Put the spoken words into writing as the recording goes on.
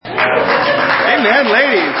Amen,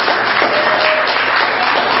 ladies.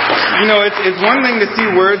 You know, it's one thing to see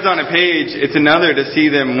words on a page. It's another to see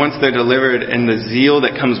them once they're delivered and the zeal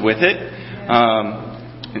that comes with it.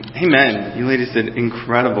 Amen. You ladies did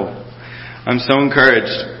incredible. I'm so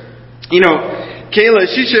encouraged. You know, Kayla,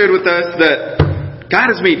 she shared with us that God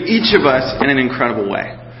has made each of us in an incredible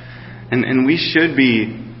way. And we should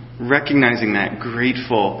be recognizing that,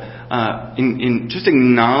 grateful, in just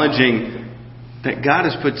acknowledging that God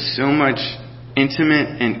has put so much intimate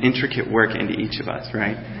and intricate work into each of us,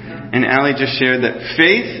 right? And Allie just shared that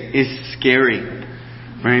faith is scary,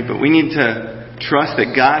 right? But we need to trust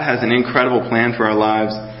that God has an incredible plan for our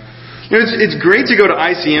lives. You know, it's great to go to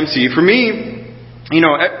ICMC. For me, you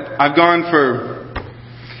know, I've gone for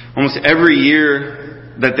almost every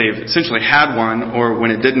year that they've essentially had one, or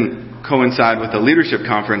when it didn't coincide with the leadership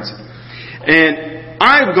conference. And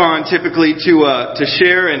I've gone typically to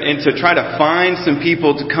share and to try to find some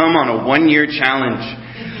people to come on a 1-year challenge.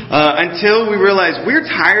 Until we realized we're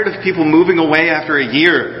tired of people moving away after a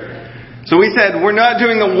year. So we said, we're not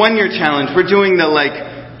doing the 1-year challenge. We're doing the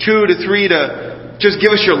 2 to 3 to just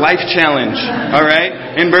give us your life challenge. All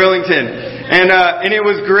right? In Burlington. And it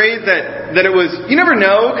was great that it was, you never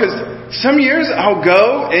know, because some years I'll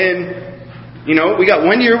go and, you know, we got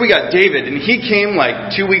 1 year, we got David, and he came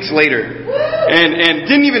 2 weeks later. And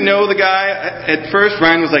didn't even know the guy at first.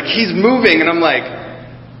 Ryan was like, he's moving. And I'm like,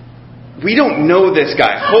 we don't know this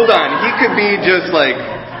guy. Hold on. He could be just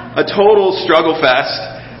a total struggle fest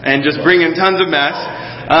and just bring in tons of mess.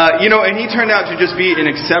 And he turned out to just be an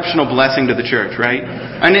exceptional blessing to the church, right?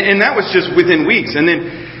 And that was just within weeks. And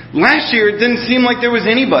then last year, it didn't seem like there was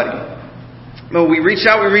anybody. But we reached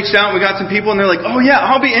out, we got some people, and they're like, oh yeah,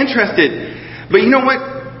 I'll be interested. But you know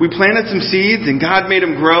what? We planted some seeds, and God made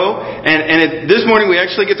them grow. And this morning, we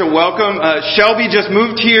actually get to welcome Shelby just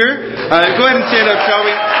moved here. Go ahead and stand up,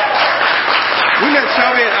 Shelby. We met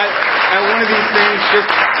Shelby at one of these things just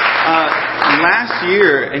last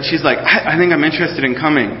year, and she's like, I think I'm interested in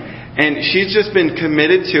coming. And she's just been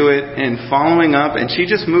committed to it and following up, and she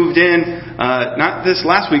just moved in, not this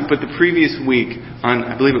last week, but the previous week on,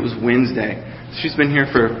 I believe it was Wednesday. She's been here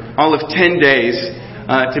for all of 10 days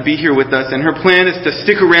to be here with us, and her plan is to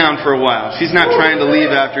stick around for a while. She's not trying to leave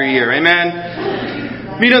after a year.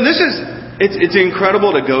 Amen? You know, it's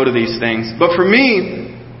incredible to go to these things, but for me,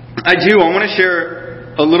 I want to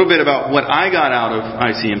share a little bit about what I got out of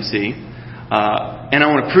ICMC, and I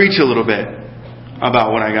want to preach a little bit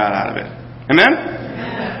about what I got out of it. Amen?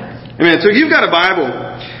 Amen. So if you've got a Bible,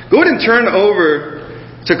 go ahead and turn over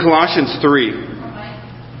to Colossians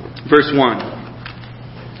 3, verse 1.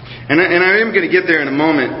 And I am going to get there in a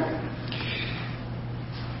moment.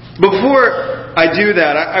 Before I do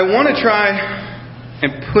that, I want to try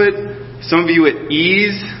and put some of you at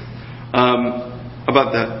ease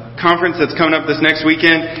about the conference that's coming up this next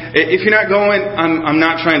weekend. If you're not going, I'm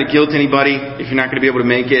not trying to guilt anybody. If you're not going to be able to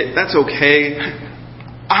make it, that's okay.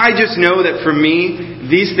 I just know that for me,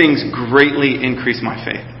 these things greatly increase my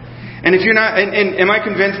faith. And if you're not, and am I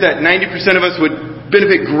convinced that 90% of us would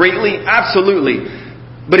benefit greatly? Absolutely.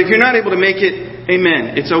 But if you're not able to make it,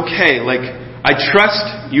 amen. It's okay. I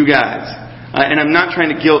trust you guys. And I'm not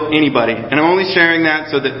trying to guilt anybody. And I'm only sharing that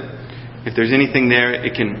so that if there's anything there,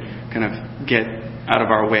 it can kind of get out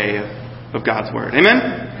of our way of God's Word. Amen?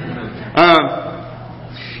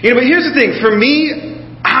 But here's the thing. For me,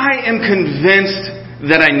 I am convinced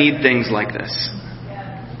that I need things like this.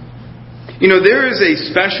 You know, there is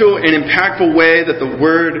a special and impactful way that the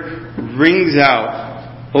Word rings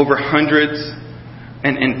out over hundreds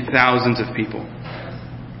and thousands of people.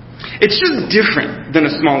 It's just different than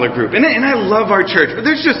a smaller group. And I love our church, but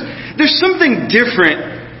there's something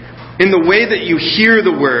different in the way that you hear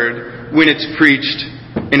the Word when it's preached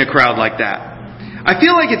in a crowd like that. I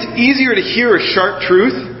feel like it's easier to hear a sharp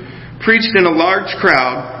truth preached in a large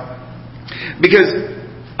crowd because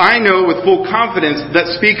I know with full confidence that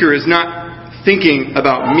speaker is not thinking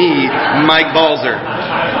about me, Mike Balzer.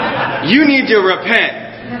 You need to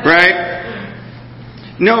repent, right?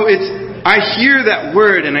 No, I hear that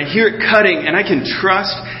word and I hear it cutting and I can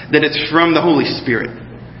trust that it's from the Holy Spirit,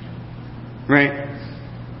 right?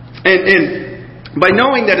 And by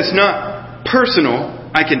knowing that it's not personal,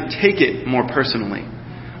 I can take it more personally.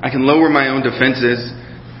 I can lower my own defenses.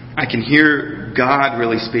 I can hear God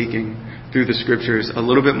really speaking through the Scriptures a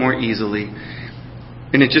little bit more easily.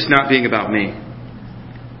 And it's just not being about me,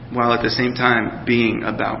 while at the same time being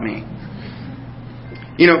about me.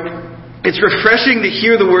 You know, it's refreshing to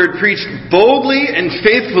hear the Word preached boldly and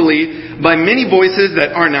faithfully by many voices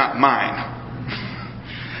that are not mine.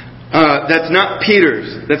 That's not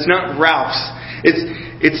Peter's. That's not Ralph's.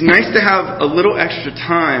 it's nice to have a little extra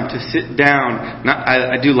time to sit down.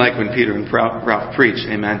 I do like when Peter and Ralph preach,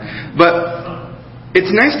 amen. But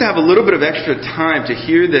it's nice to have a little bit of extra time to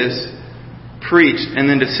hear this preached and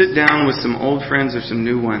then to sit down with some old friends or some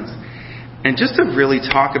new ones and just to really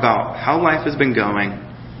talk about how life has been going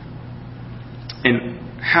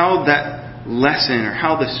and how that lesson or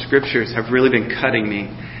how the scriptures have really been cutting me,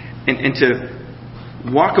 and to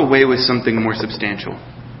walk away with something more substantial.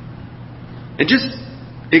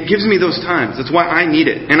 It gives me those times. That's why I need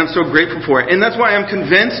it, and I'm so grateful for it. And that's why I'm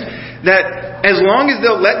convinced that as long as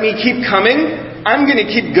they'll let me keep coming, I'm going to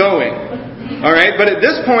keep going. All right? But at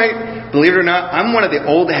this point, believe it or not, I'm one of the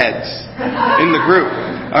old heads in the group.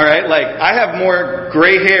 All right? Like, I have more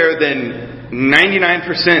gray hair than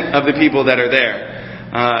 99% of the people that are there.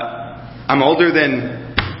 I'm older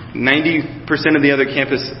than 90% of the other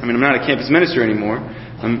campus. I mean, I'm not a campus minister anymore.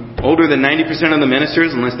 I'm older than 90% of the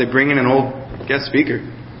ministers, unless they bring in an old guest speaker.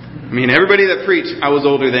 I mean, everybody that preached, I was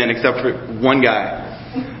older than, except for one guy.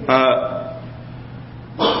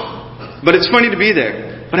 But it's funny to be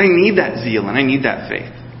there. But I need that zeal and I need that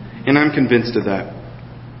faith. And I'm convinced of that.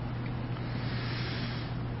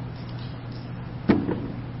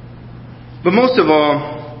 But most of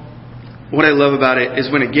all, what I love about it is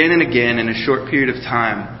when again and again in a short period of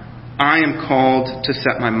time, I am called to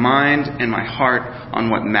set my mind and my heart on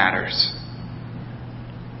what matters.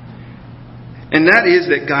 And that is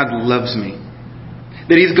that God loves me.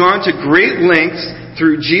 That He's gone to great lengths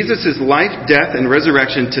through Jesus' life, death, and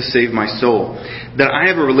resurrection to save my soul. That I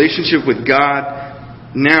have a relationship with God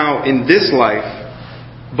now in this life,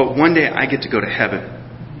 but one day I get to go to heaven,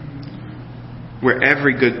 where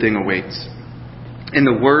every good thing awaits. And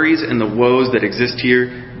the worries and the woes that exist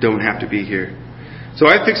here don't have to be here. So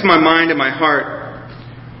I fix my mind and my heart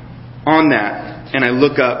on that, and I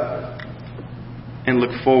look up and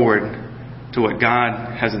look forward to what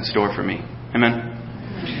God has in store for me.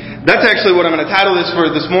 Amen? That's actually what I'm going to title this for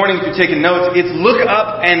this morning if you're taking notes. It's Look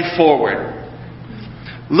Up and Forward.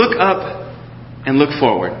 Look up and look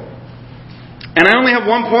forward. And I only have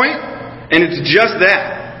one point, and it's just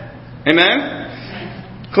that.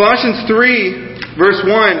 Amen? Colossians 3, verse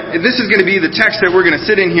 1. This is going to be the text that we're going to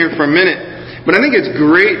sit in here for a minute. But I think it's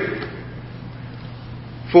great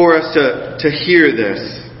for us to hear this.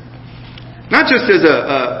 Not just as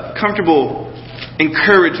a comfortable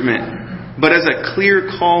encouragement, but as a clear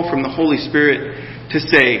call from the Holy Spirit to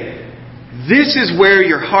say, this is where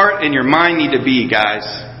your heart and your mind need to be, guys.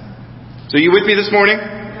 So you with me this morning?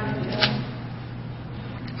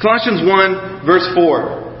 Colossians 1, verse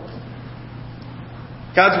 4.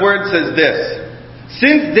 God's Word says this: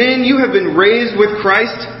 Since then you have been raised with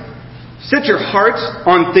Christ, set your hearts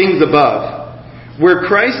on things above, where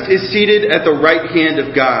Christ is seated at the right hand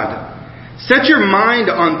of God. Set your mind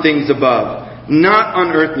on things above, not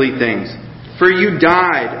on earthly things. For you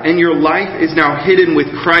died, and your life is now hidden with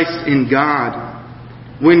Christ in God.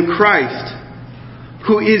 When Christ,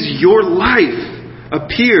 who is your life,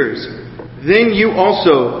 appears, then you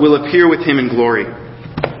also will appear with Him in glory.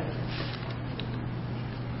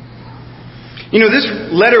 You know, this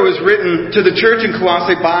letter was written to the church in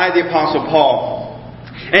Colossae by the Apostle Paul.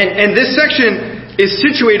 And this section is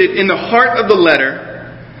situated in the heart of the letter,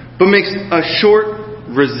 but makes a short,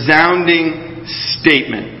 resounding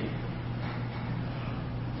statement.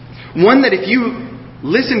 One that if you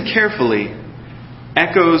listen carefully,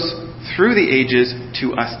 echoes through the ages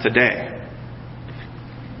to us today.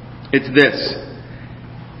 It's this: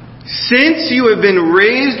 since you have been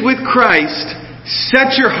raised with Christ,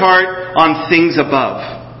 set your heart on things above.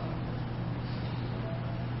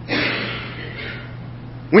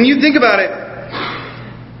 When you think about it,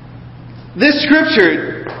 this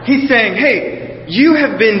scripture, he's saying, hey, you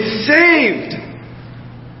have been saved.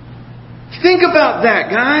 Think about that,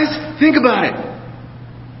 guys. Think about it.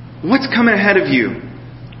 What's coming ahead of you?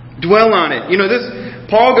 Dwell on it. You know,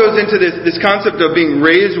 Paul goes into this concept of being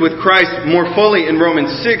raised with Christ more fully in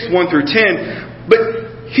Romans 6, 1 through 10.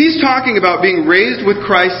 But he's talking about being raised with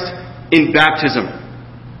Christ in baptism,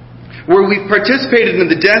 where we participated in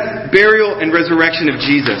the death, burial, and resurrection of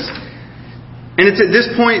Jesus. And it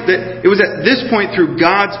was at this point through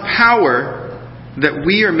God's power that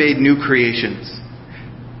we are made new creations,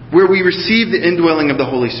 where we receive the indwelling of the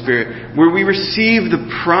Holy Spirit, where we receive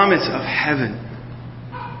the promise of heaven.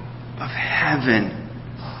 Of heaven.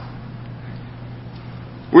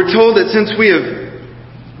 We're told that since we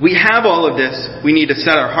have all of this, we need to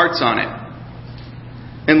set our hearts on it.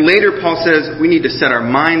 And later Paul says we need to set our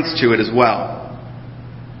minds to it as well.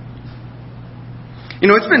 You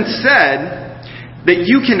know, it's been said that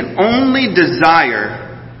you can only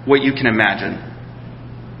desire what you can imagine.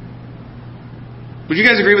 Would you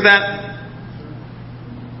guys agree with that?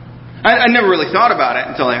 I never really thought about it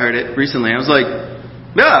until I heard it recently. I was like,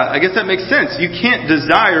 yeah, I guess that makes sense. You can't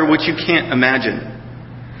desire what you can't imagine.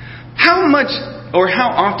 How much or how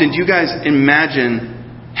often do you guys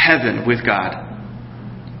imagine heaven with God?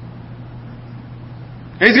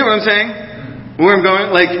 You see what I'm saying? Where I'm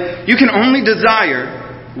going? Like, you can only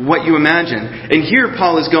desire what you imagine. And here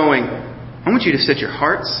Paul is going, I want you to set your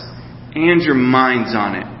hearts and your minds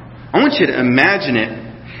on it. I want you to imagine it,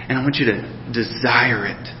 and I want you to desire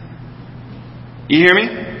it. You hear me?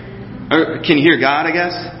 Or can you hear God, I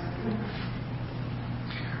guess?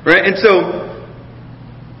 Right? And so,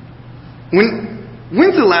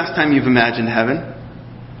 when's the last time you've imagined heaven?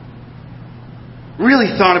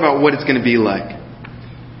 Really thought about what it's going to be like.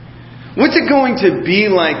 What's it going to be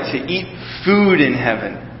like to eat food in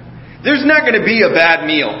heaven? There's not going to be a bad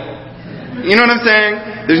meal. You know what I'm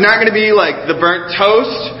saying? There's not going to be like the burnt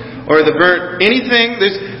toast or the burnt anything.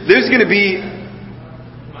 There's going to be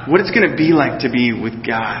what it's going to be like to be with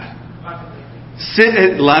God. Sit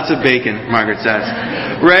at lots of bacon, Margaret says.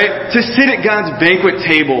 Right? To sit at God's banquet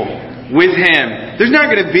table with Him. There's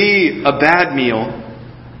not going to be a bad meal.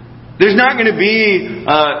 There's not going to be,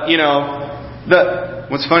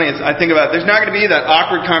 what's funny is I think about there's not going to be that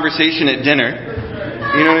awkward conversation at dinner.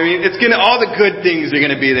 You know what I mean? All the good things are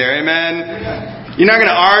going to be there. Amen? You're not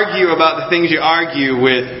going to argue about the things you argue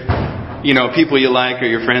with, people you like or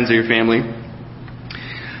your friends or your family.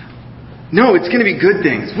 No, it's going to be good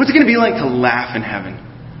things. What's it going to be like to laugh in heaven?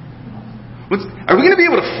 Are we going to be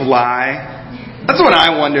able to fly? That's what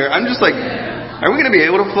I wonder. I'm just like, are we going to be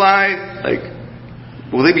able to fly? Like,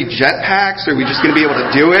 will they be jetpacks? Or are we just going to be able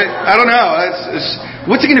to do it? I don't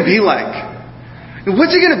know. What's it going to be like?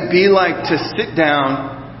 What's it going to be like to sit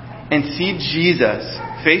down and see Jesus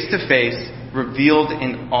face to face, revealed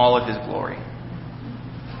in all of His glory?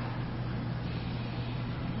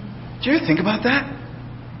 Do you ever think about that?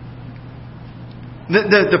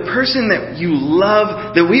 The person that you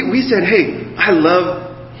love, that we said, hey, I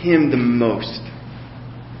love him the most.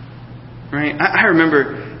 Right? I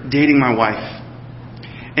remember dating my wife.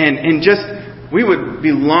 And just, we would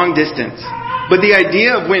be long distance. But the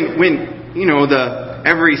idea of when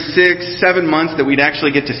every 6-7 months that we'd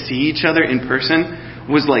actually get to see each other in person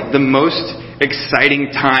was like the most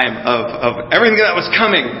exciting time of everything that was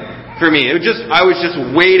coming for me. I was just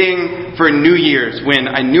waiting for New Year's when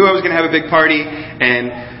I knew I was going to have a big party and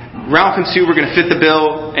Ralph and Sue were going to fit the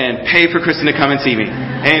bill and pay for Kristen to come and see me.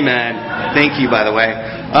 Amen. Thank you, by the way.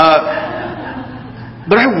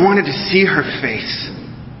 But I wanted to see her face.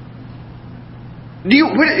 Do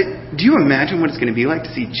you imagine what it's going to be like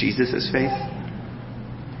to see Jesus' face?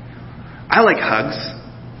 I like hugs.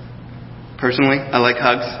 Personally, I like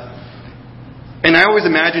hugs. And I always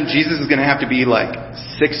imagine Jesus is going to have to be like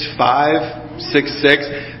 6'5",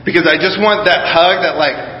 6'6", because I just want that hug that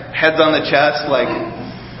like heads on the chest, like,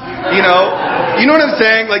 you know what I'm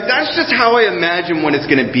saying? Like, that's just how I imagine what it's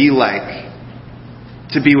going to be like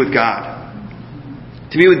to be with God,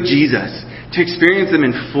 to be with Jesus, to experience Him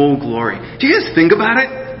in full glory. Do you guys think about it?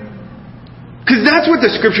 Because that's what the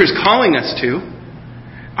Scripture is calling us to.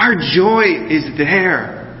 Our joy is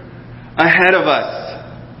there, ahead of us.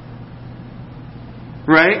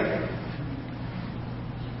 Right?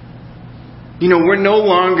 We're no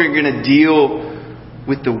longer going to deal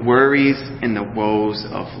with the worries and the woes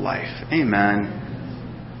of life. Amen.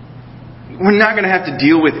 We're not going to have to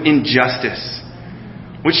deal with injustice,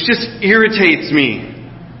 which just irritates me,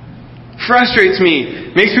 frustrates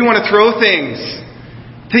me, makes me want to throw things,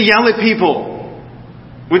 to yell at people,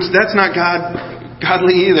 which that's not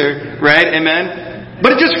godly either, right? Amen.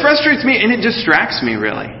 But it just frustrates me and it distracts me,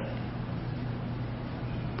 really.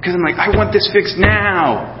 Because I'm like, I want this fixed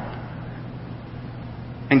now.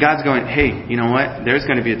 And God's going, hey, you know what? There's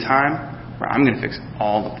going to be a time where I'm going to fix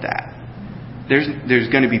all of that. There's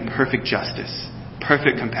going to be perfect justice,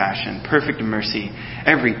 perfect compassion, perfect mercy.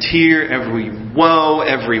 Every tear, every woe,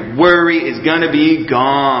 every worry is going to be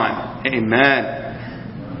gone.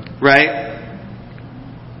 Amen. Right?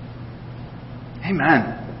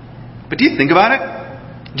 Amen. But do you think about it?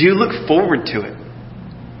 Do you look forward to it?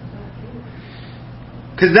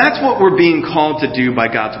 Because that's what we're being called to do by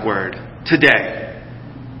God's Word today.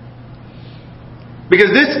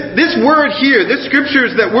 Because this Word here, this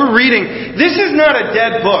Scriptures that we're reading, this is not a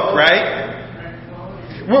dead book,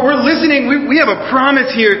 right? We're listening, we have a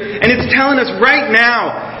promise here, and it's telling us right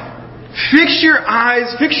now, fix your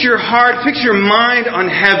eyes, fix your heart, fix your mind on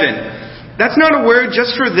heaven. That's not a word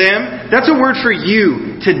just for them, that's a word for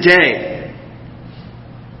you today.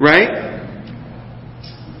 Right?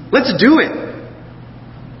 Let's do it.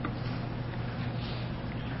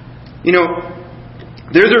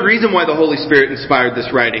 There's a reason why the Holy Spirit inspired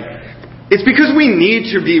this writing. It's because we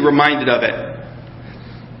need to be reminded of it.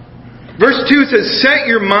 Verse 2 says, set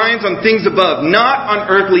your minds on things above, not on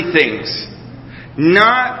earthly things.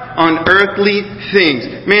 Not on earthly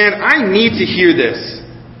things. Man, I need to hear this.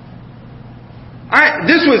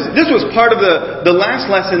 This was part of the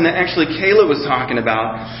last lesson that actually Kayla was talking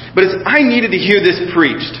about. But I needed to hear this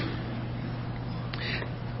preached.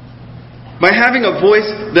 By having a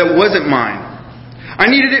voice that wasn't mine. I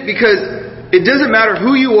needed it because it doesn't matter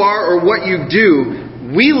who you are or what you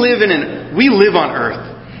do. We live on earth.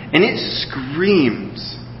 And it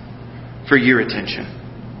screams for your attention.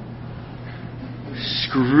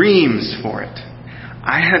 Screams for it.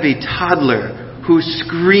 I have a toddler who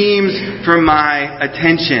screams for my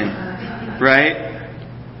attention. Right?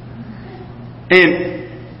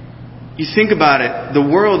 And you think about it, the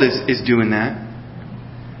world is doing that.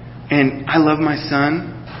 And I love my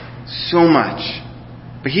son so much.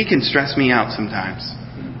 But he can stress me out sometimes.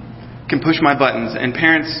 Can push my buttons. And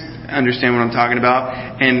parents understand what I'm talking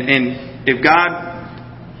about. And if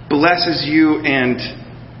God blesses you and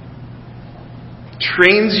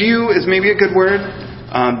trains you is maybe a good word,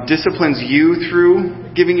 disciplines you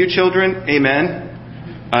through giving you children,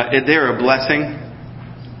 amen. They're a blessing.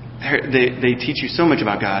 They teach you so much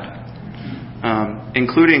about God,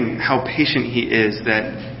 including how patient He is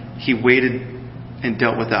that He waited and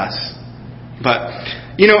dealt with us. But,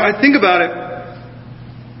 I think about it.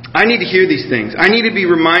 I need to hear these things. I need to be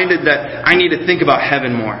reminded that I need to think about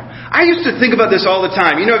heaven more. I used to think about this all the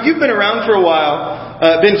time. If you've been around for a while,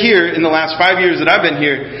 been here in the last 5 years that I've been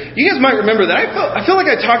here, you guys might remember that I feel like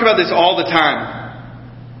I talk about this all the time.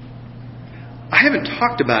 I haven't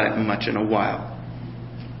talked about it much in a while.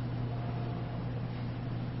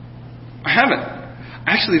 I haven't.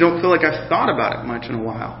 I actually don't feel like I've thought about it much in a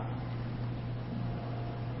while.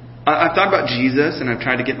 I've thought about Jesus, and I've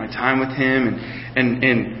tried to get my time with Him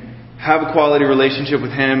and have a quality relationship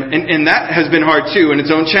with Him. And that has been hard too, and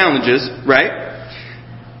its own challenges, right?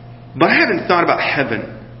 But I haven't thought about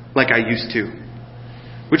heaven like I used to.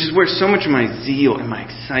 Which is where so much of my zeal and my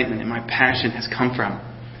excitement and my passion has come from.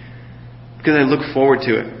 Because I look forward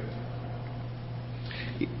to it.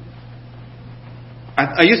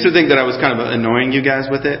 I used to think that I was kind of annoying you guys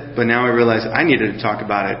with it, but now I realize I needed to talk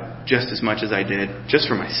about it just as much as I did, just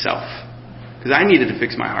for myself. Because I needed to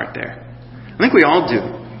fix my heart there. I think we all do.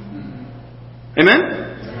 Amen?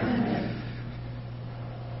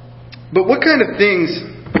 But what kind of things,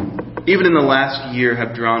 even in the last year,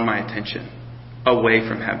 have drawn my attention away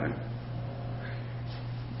from heaven?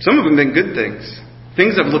 Some of them have been good things.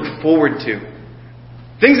 Things I've looked forward to.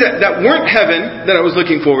 Things that weren't heaven that I was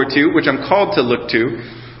looking forward to, which I'm called to look to.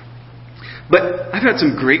 But I've had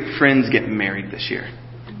some great friends get married this year.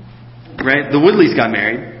 Right? The Woodleys got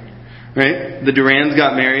married. Right? The Durans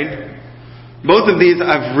got married. Both of these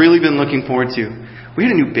I've really been looking forward to. We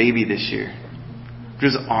had a new baby this year,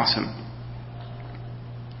 which was awesome.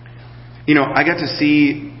 I got to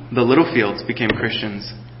see the Littlefields became Christians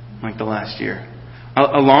like the last year.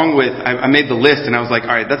 Along with, I made the list and I was like,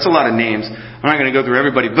 all right, that's a lot of names. I'm not going to go through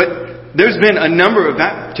everybody. But there's been a number of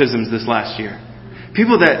baptisms this last year.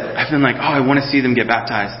 People that I've been like, oh, I want to see them get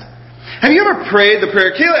baptized. Have you ever prayed the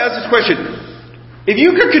prayer? Kayla asked this question. If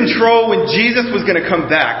you could control when Jesus was going to come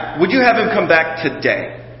back, would you have Him come back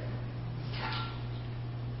today?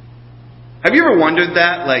 Have you ever wondered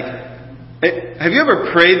that? Have you ever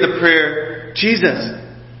prayed the prayer, Jesus,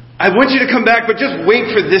 I want you to come back, but just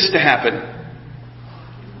wait for this to happen?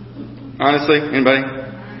 Honestly, anybody?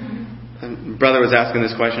 Brother was asking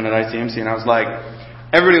this question at ICMC, and I was like,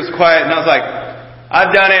 everybody was quiet, and I was like,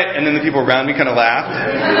 I've done it. And then the people around me kind of laughed.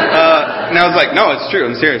 And I was like, no, it's true.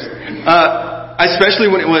 I'm serious. Especially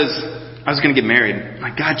when I was going to get married. I'm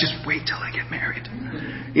like, God, just wait till I get married.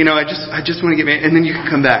 I just want to get married, and then you can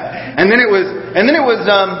come back. And then it was,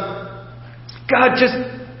 God, just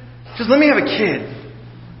let me have a kid,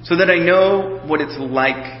 so that I know what it's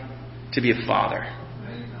like to be a father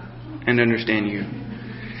and understand you.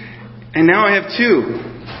 And now I have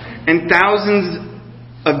 2, and thousands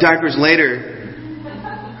of diapers later,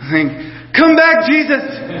 I think, come back, Jesus,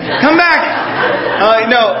 come back.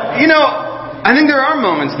 I think there are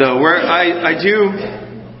moments though where I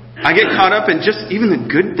get caught up in just even the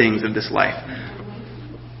good things of this life.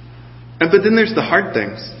 But then there's the hard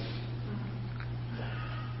things.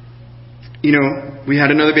 We had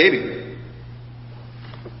another baby.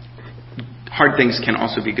 Hard things can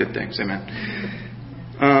also be good things. Amen.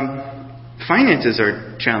 Finances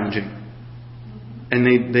are challenging. And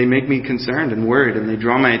they make me concerned and worried, and they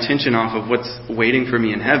draw my attention off of what's waiting for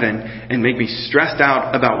me in heaven and make me stressed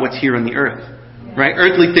out about what's here on the earth. Right?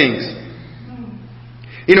 Earthly things.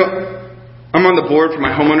 I'm on the board for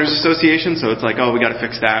my homeowners association, so it's like, oh, we got to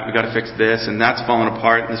fix that, we got to fix this, and that's falling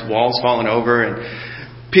apart, and this wall's falling over,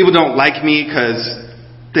 and people don't like me because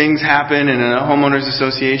things happen in a homeowners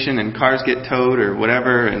association, and cars get towed or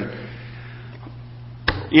whatever, and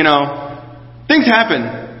things happen,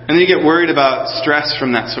 and then you get worried about stress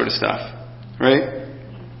from that sort of stuff, right?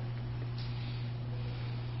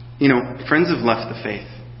 Friends have left the faith,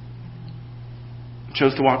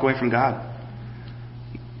 chose to walk away from God.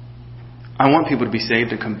 I want people to be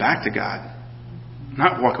saved and come back to God,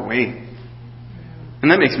 not walk away. And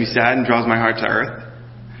that makes me sad and draws my heart to earth.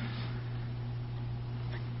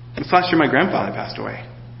 This last year my grandfather passed away.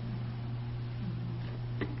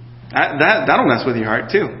 That'll mess with your heart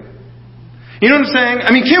too. You know what I'm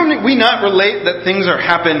saying? Can we not relate that things are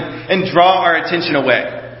happen and draw our attention away,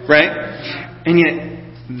 right? And yet,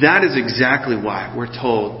 that is exactly why we're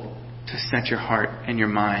told to set your heart and your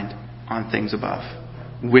mind on things above,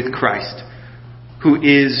 with Christ, who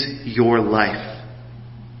is your life.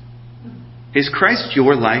 Is Christ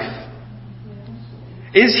your life?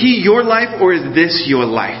 Is He your life, or is this your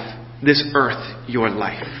life? This earth your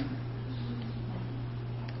life?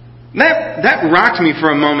 That rocked me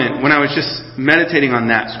for a moment when I was just meditating on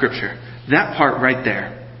that scripture. That part right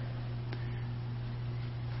there.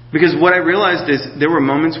 Because what I realized is there were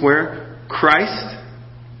moments where Christ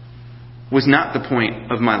was not the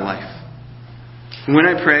point of my life. When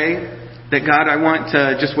I pray that, God, I want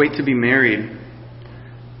to just wait to be married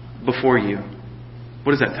before you,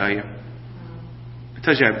 what does that tell you? It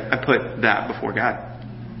tells you I put that before God.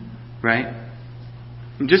 Right?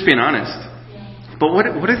 I'm just being honest. But what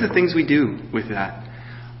are the things we do with that?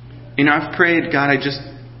 I've prayed, God, I just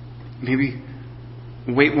maybe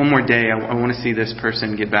wait one more day. I want to see this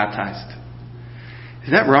person get baptized.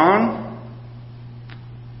 Is that wrong?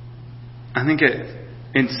 I think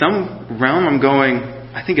in some realm I'm going,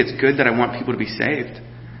 I think it's good that I want people to be saved.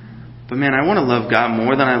 But man, I want to love God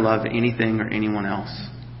more than I love anything or anyone else.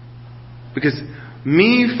 Because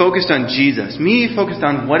me focused on Jesus, me focused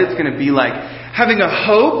on what it's going to be like, having a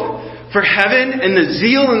hope for heaven and the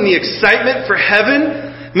zeal and the excitement for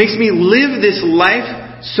heaven makes me live this life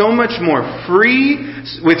so much more free,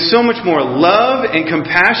 with so much more love and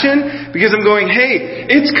compassion, because I'm going, hey,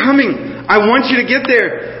 it's coming. I want you to get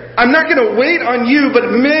there. I'm not going to wait on you,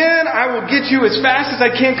 but man, I will get you as fast as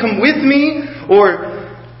I can. Come with me.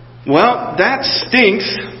 Or, well, that stinks,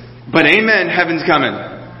 but amen, heaven's coming.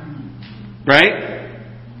 Right?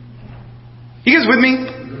 You guys with me?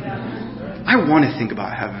 I want to think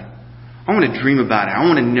about heaven. I want to dream about it. I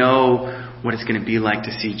want to know what it's going to be like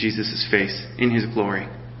to see Jesus' face in His glory.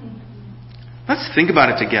 Let's think about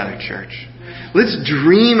it together, church. Let's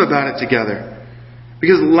dream about it together.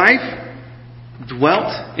 Because life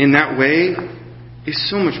dwelt in that way is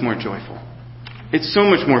so much more joyful. It's so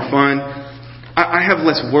much more fun. I have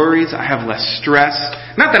less worries. I have less stress.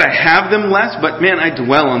 Not that I have them less, but man, I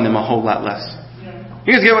dwell on them a whole lot less.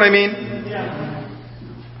 You guys get what I mean?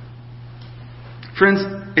 Friends,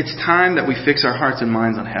 it's time that we fix our hearts and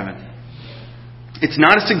minds on heaven. It's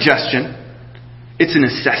not a suggestion. It's a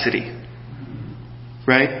necessity.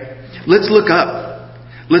 Right? Let's look up.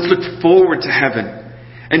 Let's look forward to heaven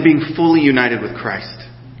and being fully united with Christ.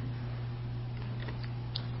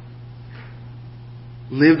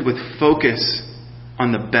 Lived with focus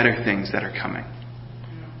on the better things that are coming.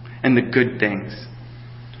 And the good things.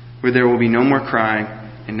 Where there will be no more crying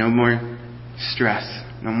and no more stress,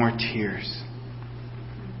 no more tears.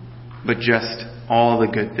 But just all the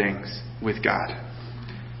good things with God.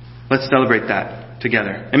 Let's celebrate that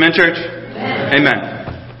together. Amen, church? Amen.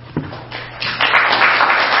 Amen.